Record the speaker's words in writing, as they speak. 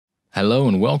Hello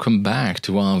and welcome back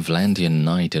to our Vlandian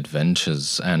Night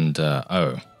adventures, and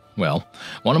oh, well,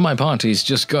 one of my parties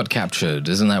just got captured.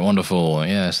 Isn't that wonderful?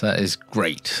 Yes, that is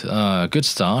great. Good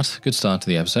start to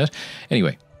the episode.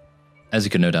 Anyway, as you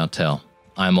can no doubt tell,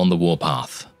 I'm on the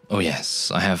warpath. Oh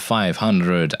yes, I have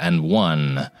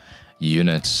 501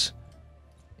 units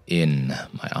in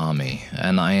my army,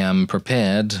 and I am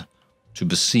prepared to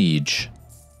besiege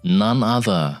none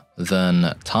other than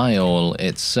Tyol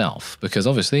itself, because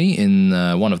obviously in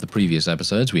one of the previous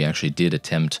episodes we actually did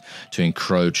attempt to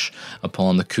encroach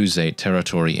upon the Khuzait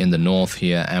territory in the north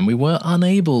here, and we were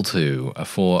unable to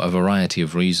for a variety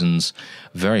of reasons.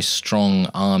 Very strong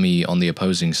army on the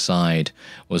opposing side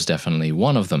was definitely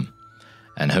one of them,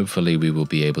 and hopefully we will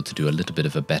be able to do a little bit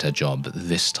of a better job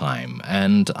this time.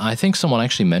 And I think someone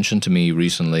actually mentioned to me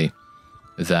recently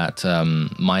that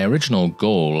my original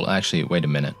goal, actually, wait a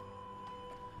minute.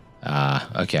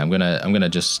 Okay, I'm gonna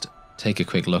just take a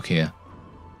quick look here.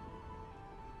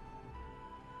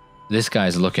 This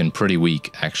guy's looking pretty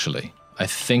weak, actually. I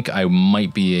think I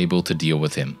might be able to deal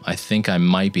with him. I think I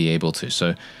might be able to.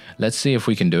 So let's see if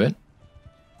we can do it.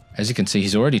 As you can see,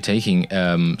 he's already taking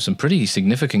some pretty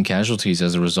significant casualties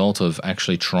as a result of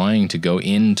actually trying to go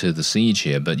into the siege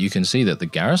here. But you can see that the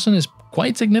garrison is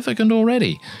quite significant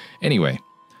already. Anyway,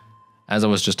 as I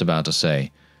was just about to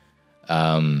say,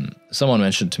 someone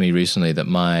mentioned to me recently that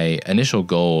my initial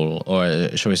goal,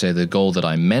 or shall we say the goal that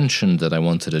I mentioned that I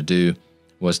wanted to do,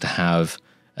 was to have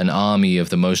an army of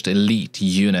the most elite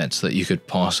units that you could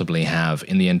possibly have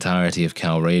in the entirety of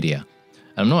Calradia.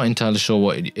 I'm not entirely sure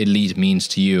what elite means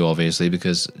to you, obviously,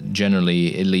 because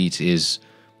generally elite is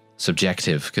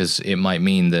subjective, because it might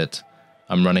mean that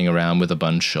I'm running around with a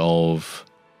bunch of,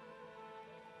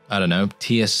 I don't know,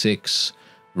 tier 6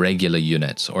 regular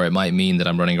units, or it might mean that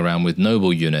I'm running around with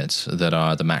noble units that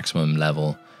are the maximum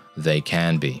level they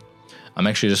can be. I'm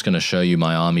actually just going to show you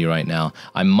my army right now.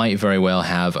 I might very well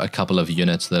have a couple of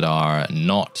units that are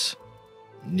not,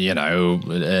 you know,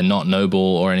 not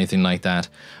noble or anything like that,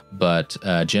 but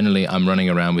generally I'm running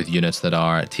around with units that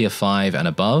are tier 5 and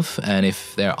above, and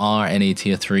if there are any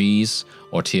tier 3s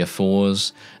or tier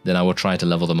 4s, then I will try to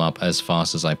level them up as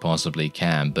fast as I possibly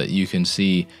can. But you can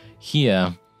see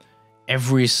here,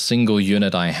 every single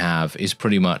unit I have is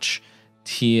pretty much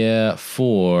tier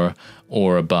 4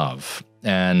 or above.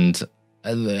 And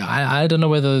I don't know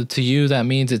whether to you that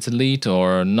means it's elite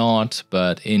or not,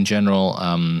 but in general,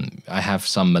 I have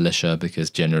some militia because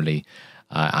generally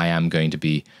I am going to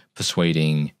be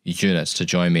persuading units to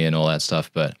join me and all that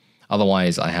stuff. But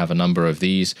otherwise, I have a number of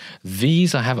these.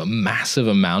 These I have a massive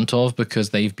amount of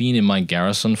because they've been in my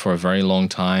garrison for a very long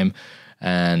time,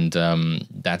 and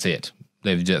that's it.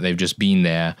 They've just been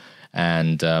there,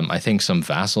 and I think some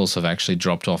vassals have actually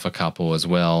dropped off a couple as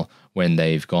well when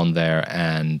they've gone there,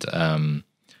 and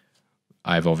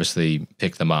I've obviously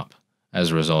picked them up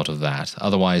as a result of that.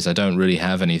 Otherwise, I don't really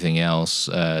have anything else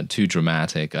too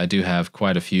dramatic. I do have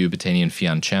quite a few Botanian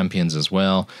Fian champions as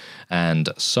well, and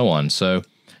so on. So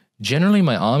generally,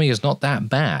 my army is not that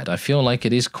bad. I feel like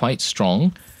it is quite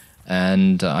strong,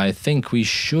 and I think we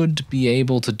should be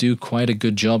able to do quite a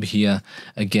good job here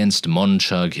against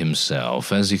Monchug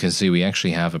himself. As you can see, we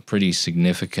actually have a pretty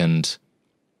significant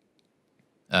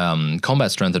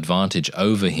combat strength advantage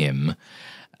over him.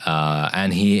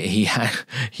 And he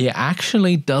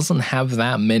actually doesn't have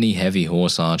that many heavy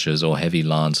horse archers or heavy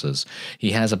lancers.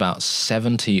 He has about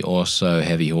 70 or so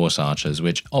heavy horse archers,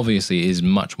 which obviously is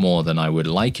much more than I would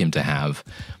like him to have.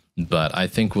 But I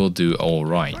think we'll do all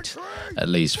right, at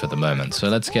least for the moment. So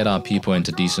let's get our people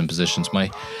into decent positions.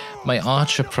 My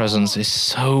archer presence is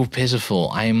so pitiful.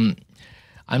 I'm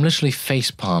literally face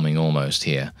palming almost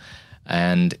here,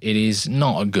 and it is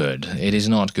not good. It is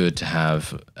not good to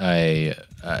have a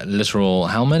literal,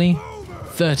 how many?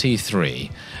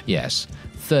 33. Yes,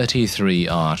 33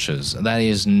 archers. That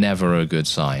is never a good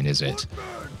sign, is it?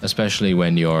 Especially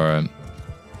when you're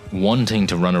wanting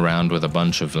to run around with a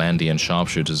bunch of Vlandian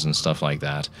sharpshooters and stuff like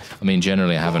that. I mean,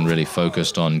 generally I haven't really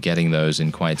focused on getting those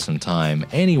in quite some time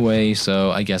anyway,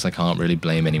 so I guess I can't really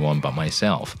blame anyone but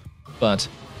myself. But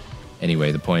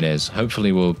anyway, the point is,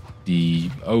 hopefully we'll be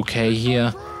okay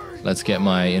here. Let's get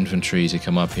my infantry to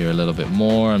come up here a little bit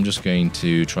more. I'm just going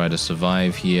to try to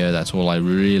survive here. That's all I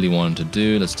really wanted to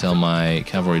do. Let's tell my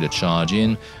cavalry to charge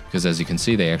in, because as you can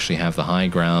see, they actually have the high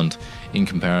ground in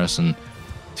comparison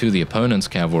to the opponent's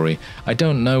cavalry. I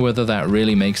don't know whether that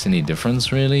really makes any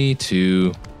difference, really,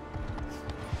 to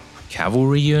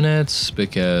cavalry units,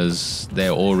 because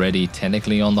they're already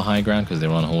technically on the high ground because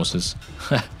they're on horses.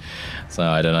 So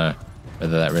I don't know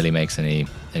whether that really makes any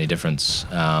difference.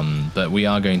 But we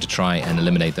are going to try and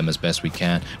eliminate them as best we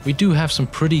can. We do have some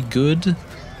pretty good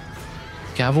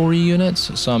cavalry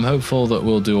units, so I'm hopeful that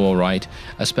we'll do alright,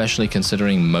 especially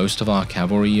considering most of our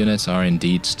cavalry units are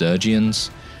indeed Sturgians,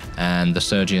 and the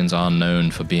Sturgians are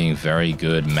known for being very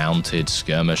good mounted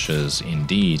skirmishers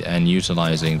indeed, and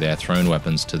utilizing their thrown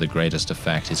weapons to the greatest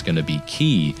effect is going to be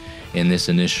key in this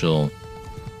initial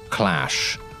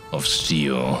clash of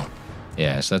steel.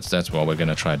 Yes, that's what we're going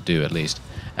to try to do at least.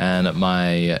 And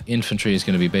my infantry is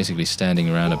going to be basically standing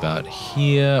around about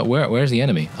here. Where's the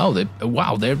enemy? Oh,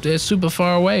 they're super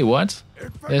far away. What?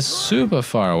 They're super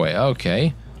far away.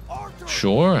 Okay,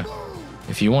 sure.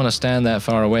 If you want to stand that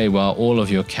far away while all of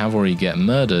your cavalry get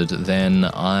murdered, then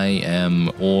I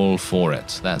am all for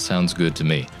it. That sounds good to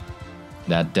me.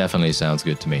 That definitely sounds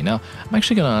good to me. Now, I'm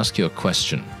actually going to ask you a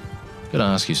question. I'm going to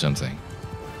ask you something.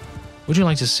 Would you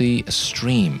like to see a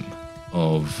stream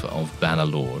of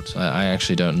Bannerlord? I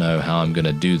actually don't know how I'm going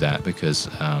to do that because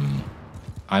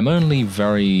I'm only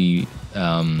very...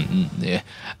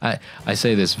 I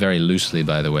say this very loosely,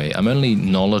 by the way. I'm only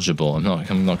knowledgeable. I'm not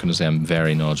going to say I'm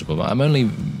very knowledgeable, but I'm only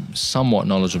somewhat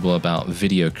knowledgeable about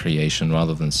video creation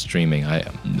rather than streaming.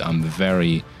 I'm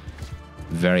very,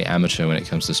 very amateur when it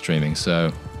comes to streaming,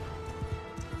 so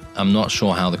I'm not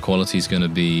sure how the quality is going to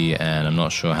be, and I'm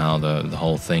not sure how the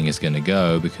whole thing is going to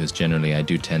go, because generally I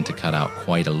do tend to cut out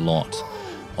quite a lot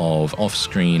of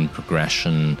off-screen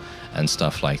progression and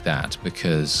stuff like that,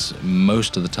 because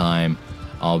most of the time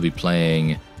I'll be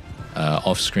playing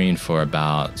off-screen for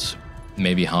about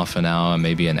maybe half an hour,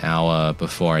 maybe an hour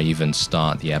before I even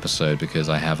start the episode, because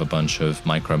I have a bunch of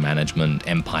micromanagement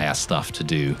empire stuff to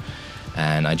do,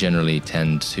 and I generally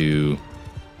tend to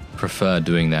prefer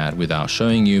doing that without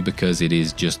showing you, because it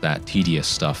is just that tedious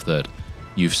stuff that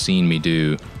you've seen me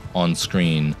do on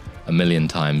screen a million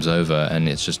times over, and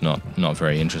it's just not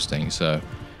very interesting. So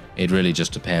it really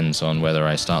just depends on whether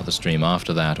I start the stream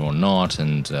after that or not,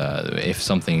 and if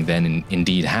something then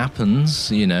indeed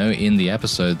happens, you know, in the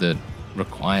episode that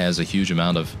requires a huge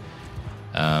amount of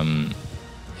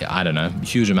I don't know,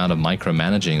 huge amount of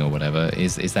micromanaging or whatever,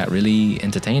 is that really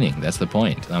entertaining? That's the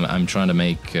point. I'm trying to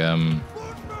make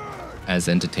as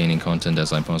entertaining content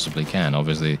as I possibly can.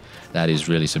 Obviously, that is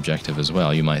really subjective as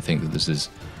well. You might think that this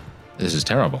is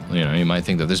terrible. You know, you might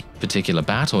think that this particular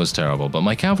battle is terrible, but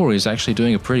my cavalry is actually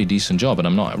doing a pretty decent job, and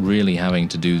I'm not really having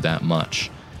to do that much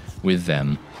with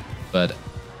them. But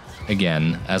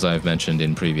again, as I've mentioned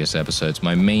in previous episodes,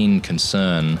 my main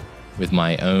concern with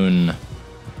my own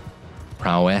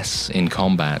prowess in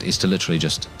combat is to literally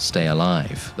just stay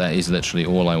alive. That is literally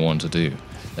all I want to do.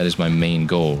 That is my main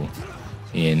goal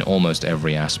in almost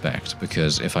every aspect,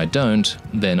 because if I don't,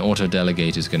 then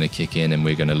auto-delegate is going to kick in and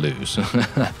we're going to lose.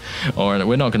 Or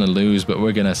we're not going to lose, but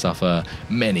we're going to suffer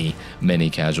many, many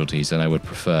casualties, and I would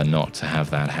prefer not to have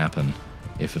that happen,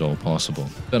 if at all possible.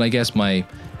 But I guess my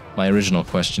original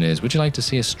question is, would you like to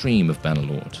see a stream of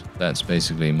Bannerlord? That's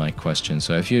basically my question.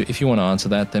 So if you want to answer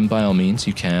that, then by all means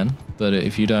you can. But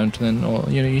if you don't, then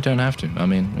you don't have to. I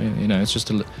mean, you know, it's just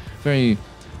a very...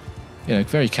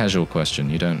 very casual question.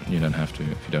 You don't have to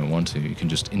if you don't want to. You can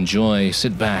just enjoy,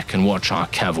 sit back and watch our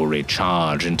cavalry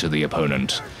charge into the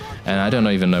opponent. And I don't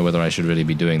even know whether I should really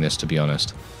be doing this, to be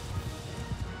honest.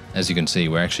 As you can see,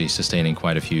 we're actually sustaining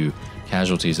quite a few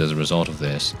casualties as a result of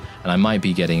this. And I might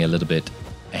be getting a little bit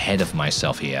ahead of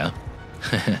myself here.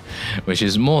 Which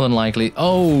is more than likely...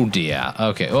 Oh dear.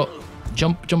 Okay. Oh,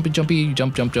 jump.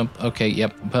 Okay,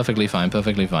 yep. Perfectly fine.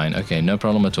 Okay, no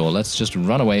problem at all. Let's just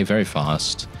run away very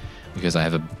fast, because I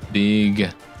have a big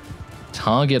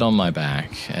target on my back,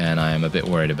 and I am a bit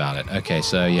worried about it. Okay,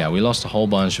 so yeah, we lost a whole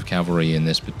bunch of cavalry in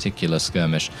this particular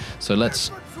skirmish. So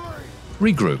let's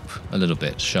regroup a little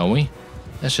bit, shall we?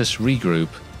 Let's just regroup,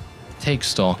 take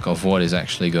stock of what is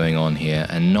actually going on here,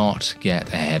 and not get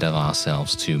ahead of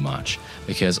ourselves too much.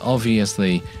 Because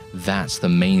obviously, that's the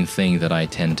main thing that I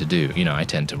tend to do. You know, I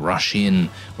tend to rush in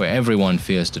where everyone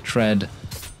fears to tread,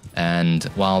 and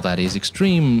while that is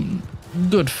extreme...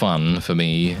 good fun for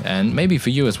me, and maybe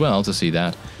for you as well to see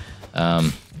that,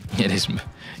 it is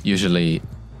usually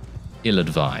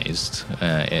ill-advised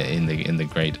in the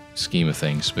great scheme of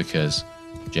things, because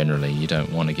generally you don't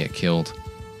want to get killed.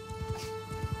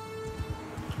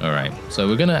 Alright, so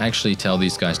we're going to actually tell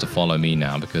these guys to follow me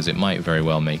now, because it might very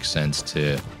well make sense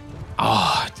to...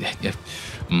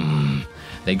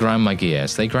 They grind my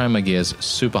gears. They grind my gears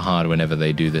super hard whenever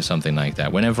they do this, something like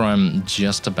that. Whenever I'm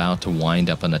just about to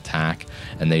wind up an attack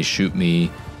and they shoot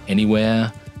me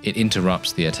anywhere, it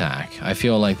interrupts the attack. I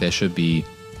feel like there should be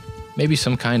maybe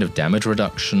some kind of damage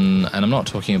reduction, and I'm not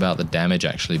talking about the damage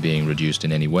actually being reduced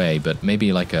in any way, but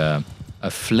maybe like a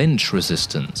flinch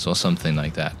resistance or something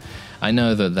like that. I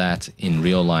know that in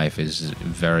real life is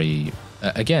very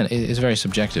Again, it's very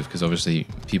subjective because obviously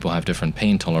people have different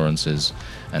pain tolerances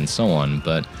and so on,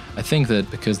 but I think that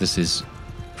because this is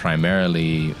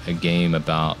primarily a game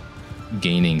about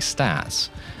gaining stats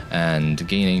and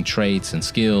gaining traits and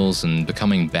skills and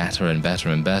becoming better and better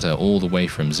and better all the way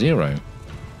from 0,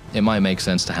 it might make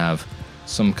sense to have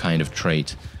some kind of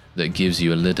trait that gives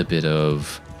you a little bit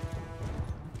of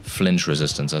flinch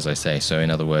resistance, as I say. So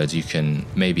in other words, you can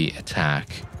maybe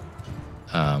attack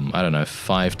I don't know,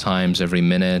 5 times every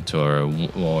minute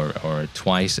or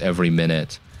twice every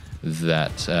minute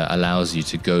that allows you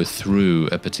to go through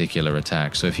a particular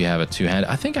attack. So if you have a two-handed,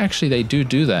 I think actually they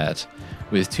do that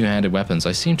with two-handed weapons.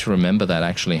 I seem to remember that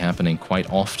actually happening quite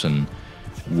often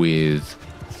with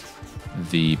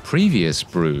the previous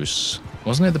Bruce.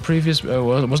 Wasn't it the previous,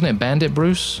 wasn't it Bandit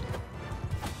Bruce?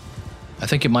 I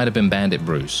think it might have been Bandit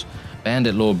Bruce.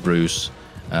 Bandit Lord Bruce,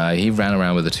 he ran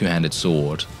around with a two-handed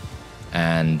sword.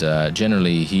 And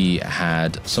generally he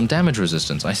had some damage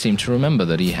resistance. I seem to remember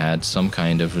that he had some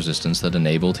kind of resistance that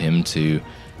enabled him to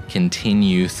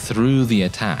continue through the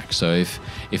attack. So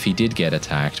if he did get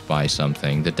attacked by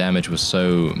something, the damage was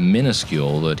so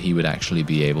minuscule that he would actually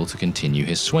be able to continue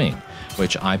his swing,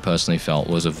 which I personally felt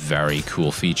was a very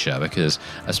cool feature, because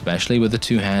especially with a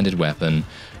two-handed weapon,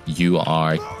 you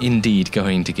are indeed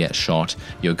going to get shot,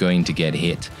 you're going to get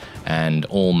hit, and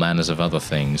all manners of other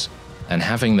things. And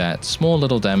having that small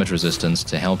little damage resistance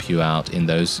to help you out in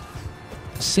those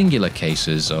singular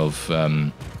cases of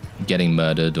getting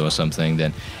murdered or something,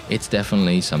 then it's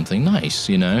definitely something nice,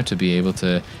 you know, to be able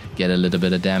to get a little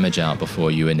bit of damage out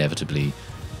before you inevitably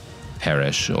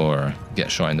perish or get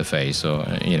shot in the face or,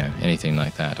 you know, anything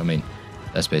like that. I mean,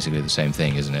 that's basically the same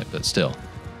thing, isn't it? But still,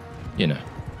 you know,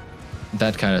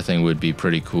 that kind of thing would be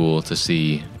pretty cool to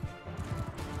see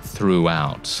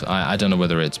throughout. I don't know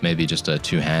whether it's maybe just a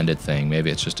two-handed thing.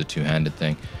 Maybe it's just a two-handed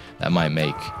thing. That might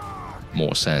make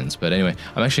more sense. But anyway,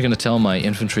 I'm actually going to tell my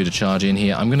infantry to charge in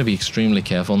here. I'm going to be extremely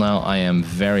careful now. I am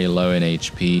very low in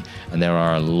HP, and there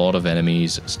are a lot of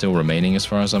enemies still remaining as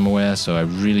far as I'm aware, so I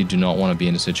really do not want to be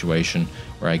in a situation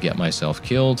where I get myself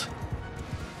killed.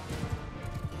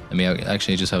 Let me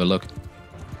actually just have a look.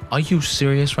 Are you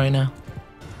serious right now?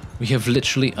 We have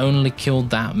literally only killed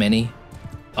that many?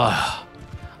 Ugh.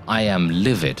 I am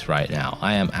livid right now.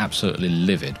 I am absolutely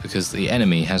livid because the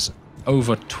enemy has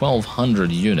over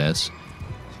 1,200 units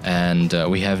and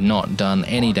we have not done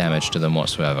any damage to them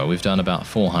whatsoever. We've done about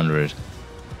 400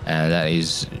 and that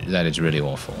is really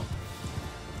awful.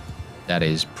 That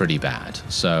is pretty bad.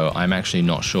 So I'm actually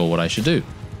not sure what I should do.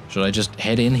 Should I just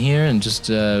head in here and just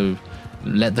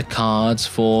let the cards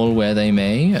fall where they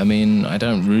may? I mean, I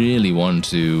don't really want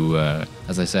to,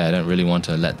 as I say, I don't really want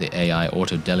to let the AI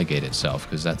auto-delegate itself,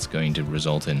 because that's going to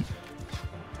result in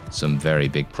some very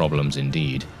big problems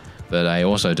indeed. But I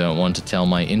also don't want to tell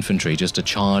my infantry just to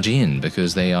charge in,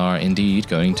 because they are indeed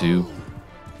going to,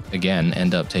 again,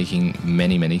 end up taking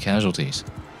many, many casualties.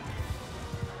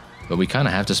 But we kind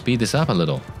of have to speed this up a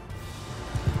little.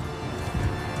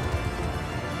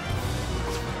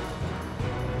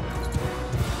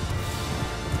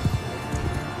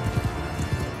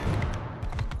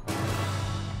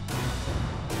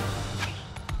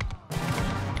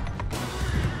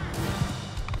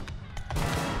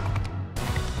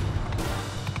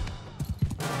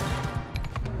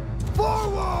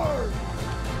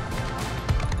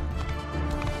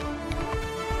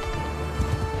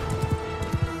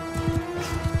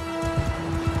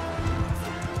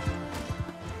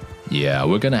 Yeah,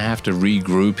 we're going to have to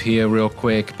regroup here real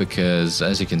quick because,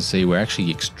 as you can see, we're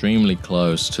actually extremely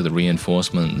close to the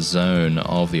reinforcement zone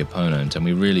of the opponent, and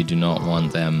we really do not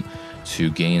want them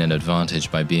to gain an advantage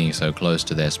by being so close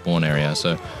to their spawn area.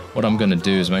 So what I'm going to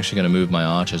do is I'm actually going to move my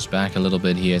archers back a little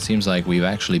bit here. It seems like we've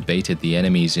actually baited the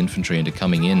enemy's infantry into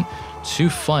coming in to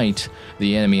fight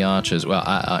the enemy archers, well,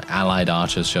 allied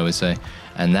archers, shall we say.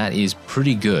 And that is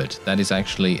pretty good. That is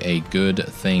actually a good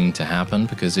thing to happen,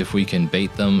 because if we can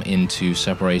bait them into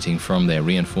separating from their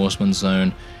reinforcement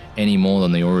zone any more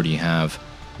than they already have,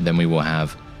 then we will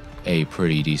have a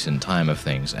pretty decent time of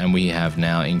things. And we have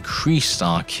now increased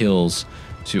our kills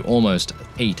to almost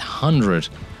 800,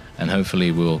 and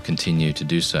hopefully we'll continue to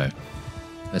do so.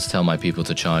 Let's tell my people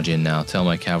to charge in now. Tell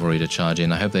my cavalry to charge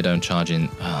in. I hope they don't charge in.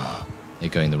 Oh, they're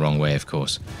going the wrong way, of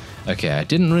course. Okay, I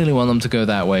didn't really want them to go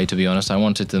that way, to be honest. I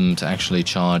wanted them to actually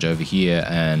charge over here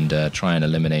and try and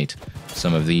eliminate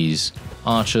some of these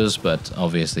archers, but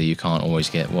obviously you can't always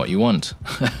get what you want.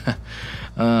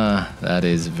 That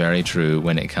is very true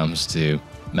when it comes to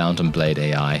Mountain Blade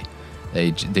AI. They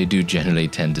do generally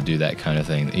tend to do that kind of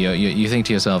thing. You think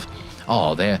to yourself,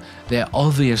 oh, they're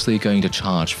obviously going to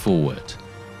charge forward.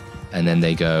 and then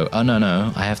they go, oh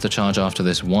no, I have to charge after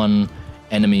this one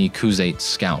enemy Khuzait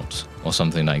scout or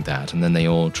something like that, and then they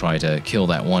all try to kill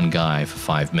that one guy for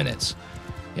 5 minutes.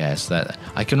 Yes, that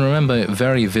I can remember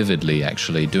very vividly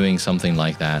actually doing something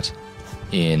like that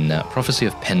in Prophecy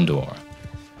of Pendor,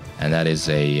 and that is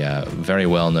a very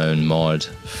well-known mod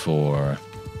for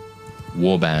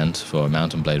Warband, for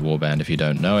Mountain Blade Warband if you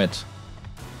don't know it.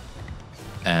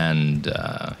 And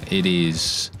it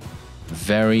is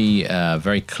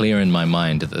very clear in my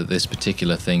mind that this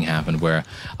particular thing happened where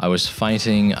I was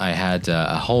fighting. I had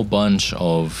a whole bunch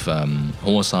of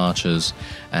horse archers,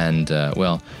 and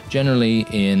well, generally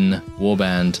in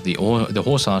Warband, the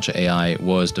horse archer AI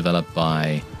was developed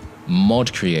by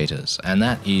mod creators, and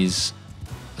that is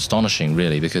astonishing,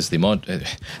 really, because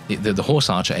the horse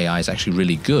archer AI is actually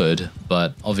really good,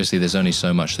 but obviously there's only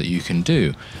so much that you can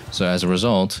do. So as a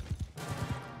result,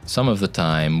 some of the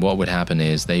time what would happen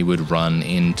is they would run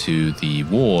into the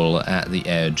wall at the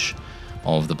edge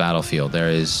of the battlefield. There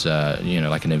is you know,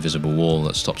 like an invisible wall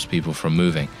that stops people from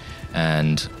moving,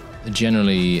 and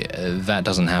generally that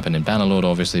doesn't happen in Bannerlord,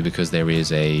 obviously, because there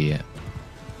is a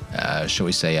shall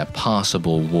we say a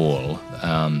passable wall,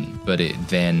 but it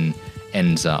then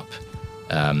ends up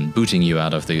booting you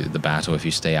out of the battle if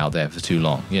you stay out there for too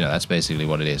long. You know, that's basically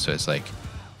what it is. So it's like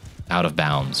out of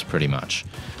bounds, pretty much.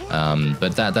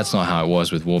 But that's not how it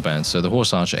was with Warband. So the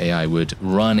Horse Archer AI would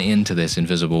run into this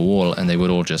invisible wall, and they would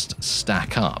all just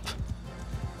stack up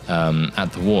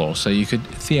at the wall. So you could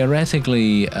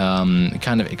theoretically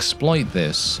kind of exploit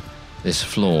this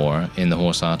flaw in the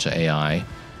Horse Archer AI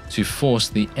to force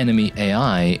the enemy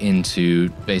AI into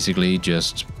basically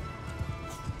just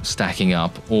stacking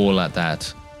up all at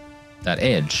that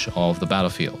edge of the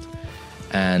battlefield.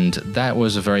 And that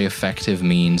was a very effective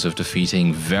means of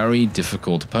defeating very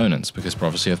difficult opponents, because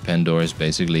Prophecy of Pendor is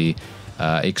basically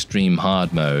extreme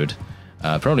hard mode.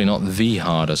 Probably not the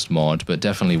hardest mod, but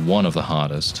definitely one of the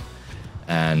hardest.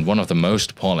 And one of the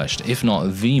most polished, if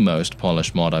not the most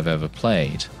polished mod I've ever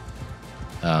played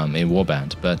in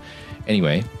Warband. But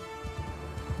anyway,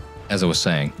 as I was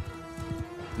saying,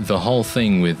 the whole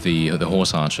thing with the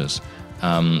horse archers,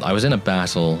 I was in a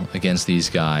battle against these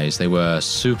guys. They were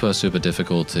super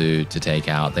difficult to take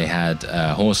out. They had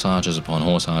horse archers upon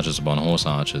horse archers upon horse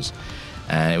archers,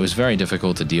 and it was very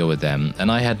difficult to deal with them.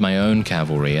 And I had my own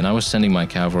cavalry, and I was sending my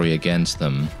cavalry against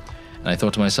them. And I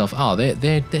thought to myself, oh,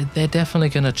 they're definitely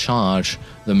going to charge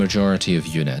the majority of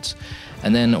units.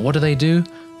 And then what do?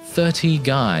 30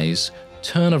 guys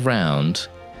turn around,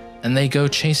 and they go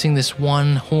chasing this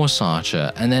one horse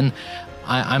archer, and then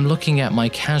I'm looking at my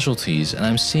casualties, and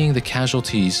I'm seeing the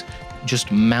casualties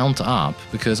just mount up,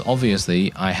 because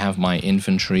obviously I have my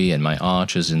infantry and my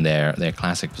archers in their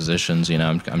classic positions. You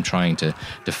know, I'm trying to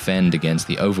defend against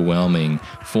the overwhelming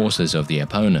forces of the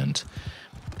opponent,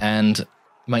 and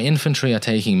my infantry are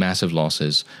taking massive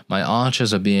losses. My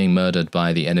archers are being murdered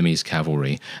by the enemy's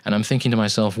cavalry, and I'm thinking to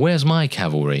myself, where's my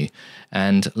cavalry?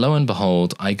 And lo and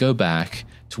behold, I go back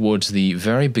towards the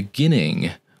very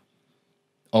beginning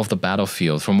of the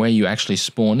battlefield, from where you actually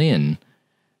spawn in,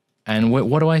 and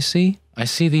what do I see? I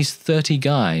see these 30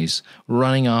 guys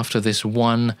running after this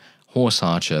one horse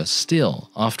archer still,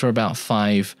 after about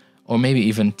 5 or maybe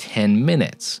even 10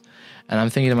 minutes. And I'm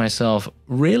thinking to myself,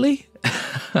 really?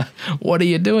 What are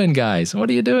you doing, guys? What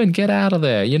are you doing? Get out of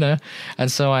there, you know? And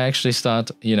so I actually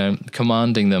start, you know,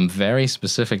 commanding them very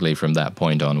specifically from that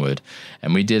point onward.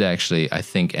 And we did actually, I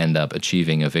think, end up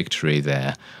achieving a victory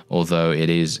there. Although it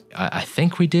is, I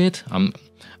think we did. I'm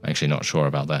actually not sure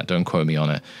about that. Don't quote me on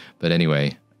it. But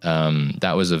anyway,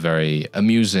 that was a very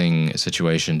amusing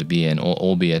situation to be in,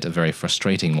 albeit a very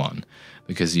frustrating one.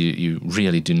 Because you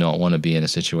really do not want to be in a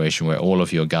situation where all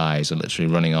of your guys are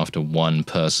literally running after one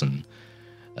person.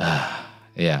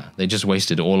 Yeah, they just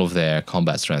wasted all of their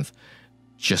combat strength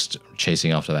just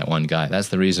chasing after that one guy. That's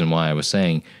the reason why I was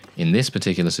saying, in this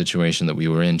particular situation that we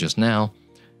were in just now,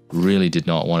 really did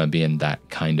not want to be in that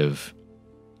kind of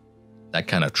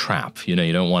trap. You know,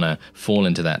 you don't want to fall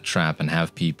into that trap and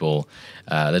have people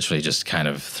literally just kind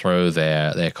of throw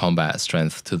their combat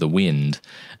strength to the wind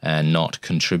and not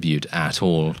contribute at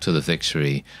all to the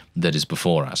victory that is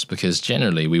before us. Because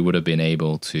generally we would have been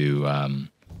able to,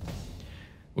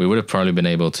 we would have probably been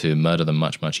able to murder them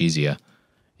much easier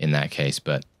in that case.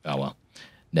 But, oh well,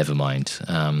 never mind.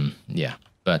 Yeah.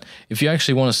 But if you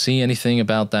actually want to see anything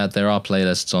about that, there are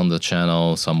playlists on the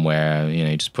channel somewhere. You know,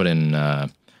 you just put in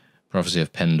Prophecy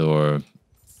of Pendor,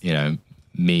 you know,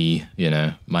 me, you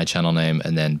know, my channel name,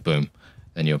 and then boom,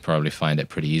 then you'll probably find it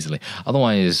pretty easily.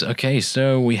 Otherwise, okay,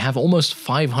 so we have almost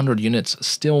 500 units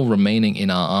still remaining in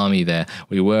our army there.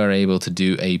 We were able to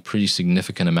do a pretty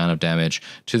significant amount of damage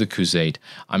to the Crusade.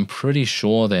 I'm pretty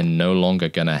sure they're no longer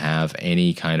going to have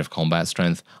any kind of combat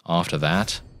strength after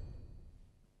that.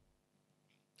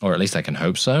 Or at least I can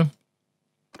hope so.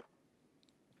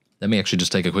 Let me actually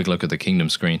just take a quick look at the kingdom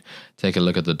screen. Take a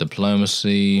look at the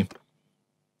diplomacy.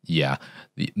 Yeah,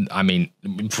 I mean,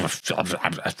 what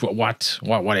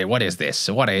is this?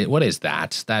 What is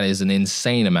that? That is an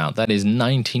insane amount. That is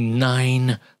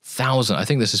 99,000. I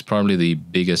think this is probably the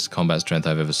biggest combat strength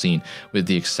I've ever seen, with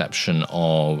the exception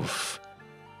of...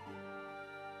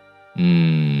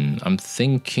 I'm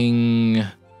thinking...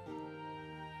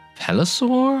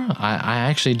 Pelisor? I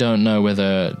actually don't know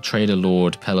whether Trader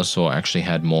Lord Pelisor actually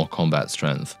had more combat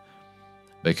strength,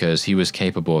 because he was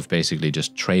capable of basically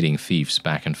just trading fiefs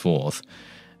back and forth.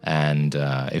 And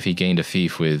if he gained a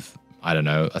fief with, I don't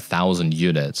know, 1,000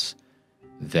 units,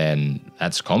 then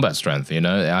that's combat strength, you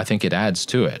know? I think it adds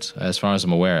to it. As far as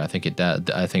I'm aware, I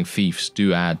think fiefs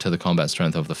do add to the combat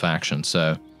strength of the faction,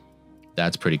 so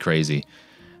that's pretty crazy.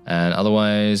 And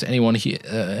otherwise, anyone here?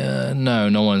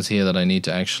 No one's here that I need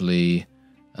to actually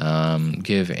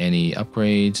give any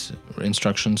upgrades or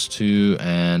instructions to.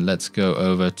 And let's go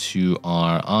over to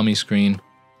our army screen.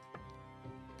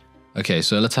 Okay,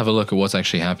 so let's have a look at what's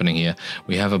actually happening here.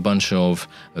 We have a bunch of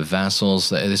vassals.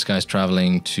 This guy's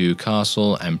traveling to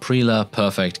Castle and Prila.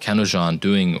 Perfect. Kanujan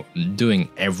doing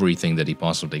everything that he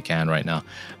possibly can right now.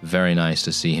 Very nice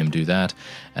to see him do that.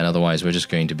 And otherwise, we're just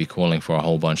going to be calling for a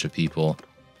whole bunch of people.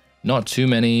 Not too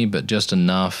many, but just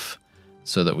enough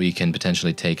so that we can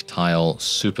potentially take Tile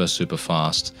super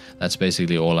fast. That's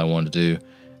basically all I want to do.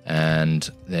 And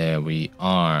there we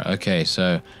are. Okay,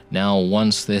 so now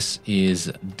once this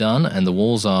is done and the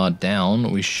walls are down,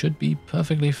 we should be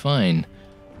perfectly fine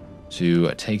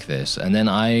to take this. And then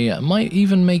I might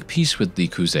even make peace with the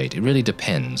Crusade. It really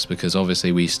depends, because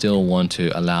obviously we still want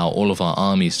to allow all of our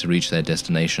armies to reach their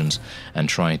destinations and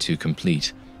try to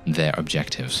complete their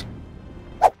objectives.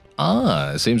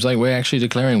 Ah, it seems like we're actually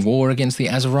declaring war against the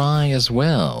Aserai as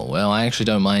well. Well, I actually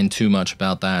don't mind too much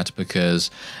about that, because,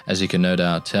 as you can no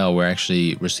doubt tell, we're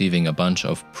actually receiving a bunch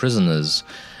of prisoners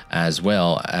as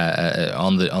well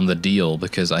on the deal,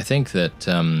 because I think that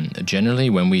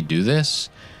generally when we do this,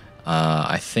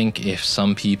 I think if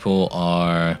some people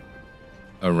are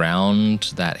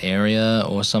around that area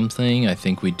or something, I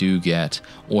think we do get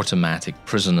automatic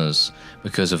prisoners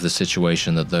because of the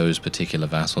situation that those particular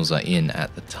vassals are in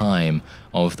at the time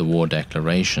of the war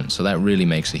declaration. So that really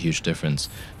makes a huge difference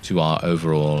to our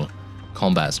overall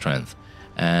combat strength.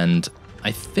 And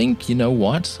I think, you know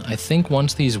what? I think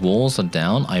once these walls are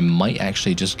down, I might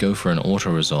actually just go for an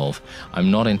auto-resolve. I'm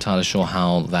not entirely sure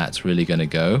how that's really going to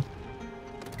go,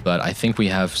 but I think we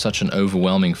have such an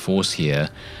overwhelming force here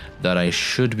that I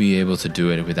should be able to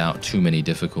do it without too many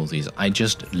difficulties. I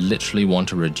just literally want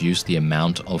to reduce the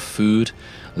amount of food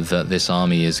that this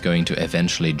army is going to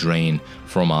eventually drain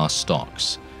from our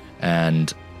stocks.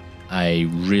 And I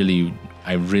really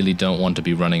don't want to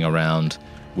be running around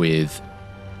with,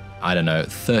 I don't know,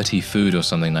 30 food or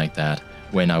something like that,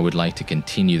 when I would like to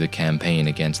continue the campaign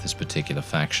against this particular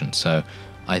faction. So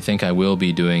I think I will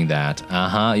be doing that.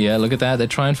 Yeah, look at that. They're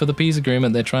trying for the peace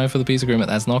agreement. They're trying for the peace agreement.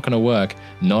 That's not going to work.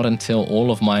 Not until all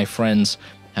of my friends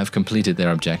have completed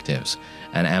their objectives.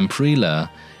 And Amprila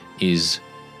is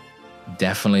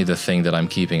definitely the thing that I'm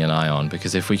keeping an eye on,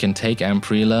 because if we can take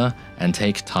Amprila and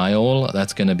take Tyol,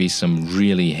 that's going to be some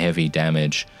really heavy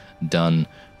damage done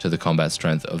to the combat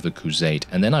strength of the Crusade.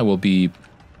 And then I will be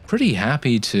pretty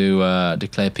happy to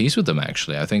declare peace with them,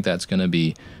 actually. I think that's going to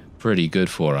be pretty good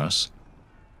for us.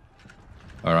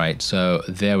 Alright, so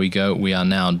there we go. We are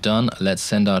now done. Let's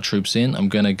send our troops in. I'm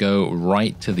going to go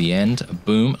right to the end.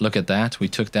 Boom, look at that. We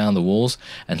took down the walls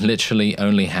and literally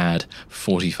only had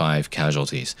 45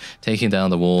 casualties. Taking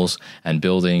down the walls and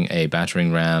building a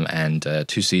battering ram and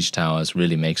 2 siege towers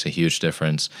really makes a huge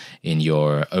difference in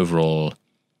your overall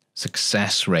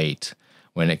success rate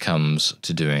when it comes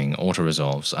to doing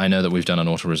auto-resolves. I know that we've done an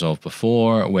auto-resolve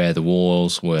before where the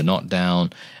walls were not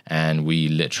down and we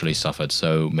literally suffered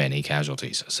so many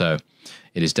casualties. So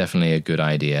it is definitely a good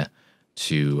idea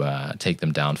to take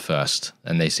them down first.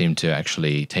 And they seem to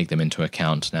actually take them into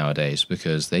account nowadays,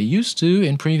 because they used to,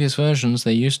 in previous versions,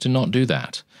 they used to not do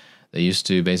that. They used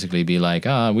to basically be like,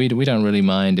 we don't really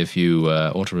mind if you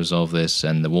auto-resolve this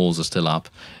and the walls are still up.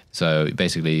 So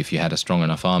basically, if you had a strong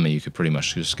enough army, you could pretty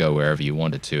much just go wherever you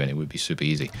wanted to, and it would be super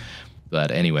easy.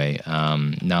 But anyway,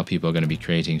 now people are going to be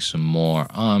creating some more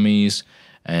armies,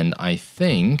 and I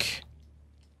think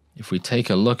if we take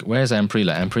a look, where's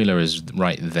Amprila? Amprila is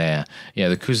right there. Yeah,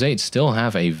 the Crusades still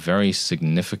have a very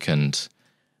significant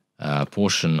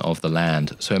portion of the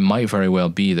land, so it might very well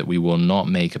be that we will not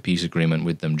make a peace agreement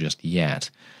with them just yet.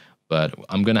 But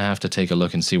I'm going to have to take a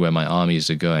look and see where my armies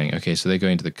are going. Okay, so they're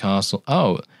going to the castle.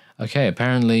 Oh, okay,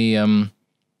 apparently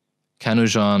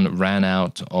Kanujan ran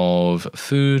out of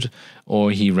food,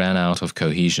 or he ran out of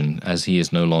cohesion, as he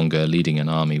is no longer leading an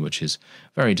army, which is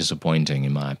very disappointing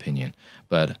in my opinion.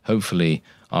 But hopefully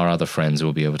our other friends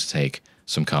will be able to take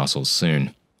some castles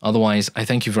soon. Otherwise, I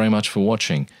thank you very much for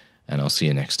watching, and I'll see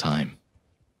you next time.